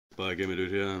Hi, Gamer Dude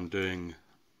here. I'm doing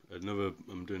another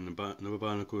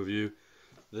Bionicle review.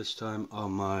 This time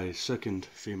on my second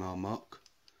female mock,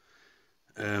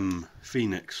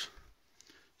 Phoenix.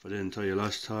 If I didn't tell you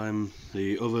last time,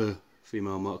 the other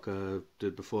female mock I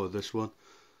did before this one,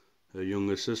 her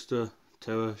younger sister,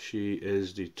 Terra, she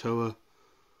is the Toa.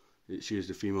 She is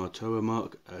the female Toa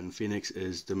mock, and Phoenix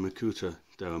is the Makuta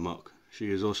Terra mock. She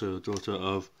is also the daughter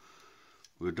of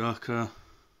Roodaka.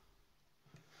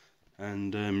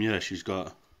 And yeah, she's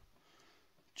got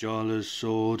Jala's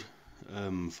sword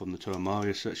from the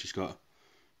Toa set. She's got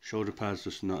shoulder pads,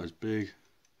 just not as big.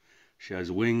 She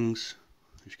has wings.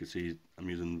 As you can see, I'm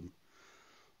using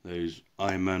those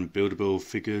Iron Man buildable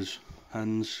figures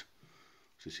hands,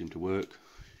 which they seem to work.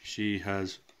 She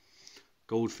has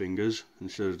gold fingers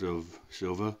instead of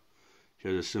silver. She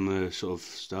has a similar sort of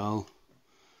style,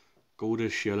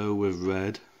 goldish yellow with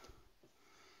red.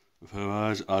 With her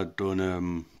eyes, I've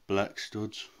done black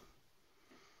studs.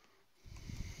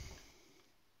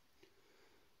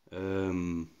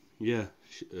 Yeah,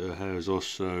 her hair is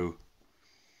also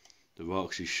the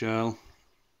Roxy shell.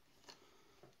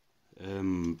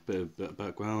 Bit of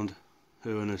background.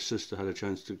 Her and her sister had a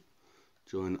chance to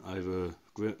join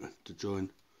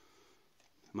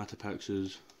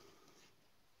Matapax's.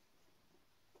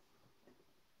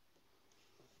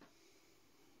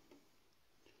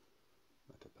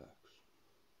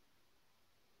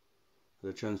 Had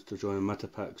a chance to join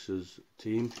Matapax's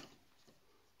team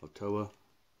of Toa.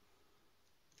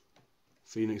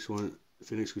 Phoenix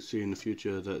could see in the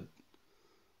future that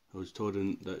I was told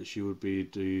that she would be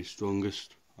the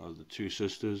strongest of the two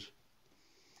sisters,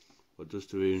 but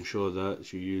just to ensure that,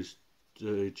 she used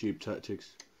cheap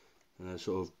tactics and a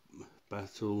sort of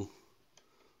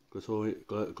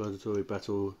gladiatory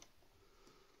battle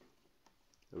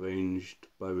arranged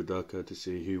by roodaka to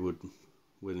see who would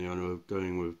win the honour of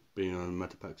going with being on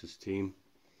Matapax's team.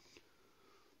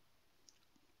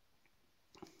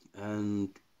 And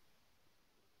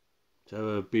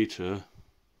Terra beat her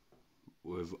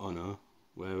with honour,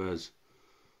 whereas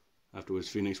afterwards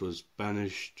Phoenix was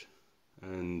banished,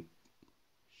 and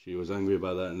she was angry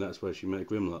about that, and that's where she met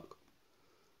Grimlock.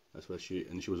 That's where she's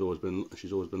always been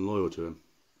loyal to him.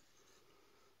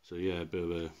 So yeah, a bit of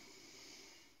a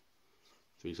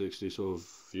 360 sort of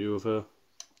view of her.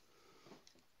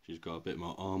 She's got a bit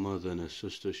more armour than her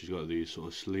sister. She's got these sort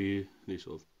of sleeves, these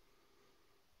sort of,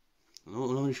 I'm not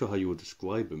really sure how you would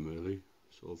describe them really,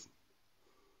 sort of.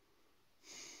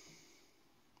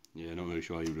 Yeah, not really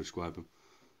sure how you would describe them.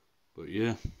 But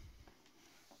yeah,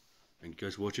 thank you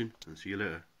guys for watching, and see you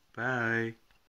later. Bye.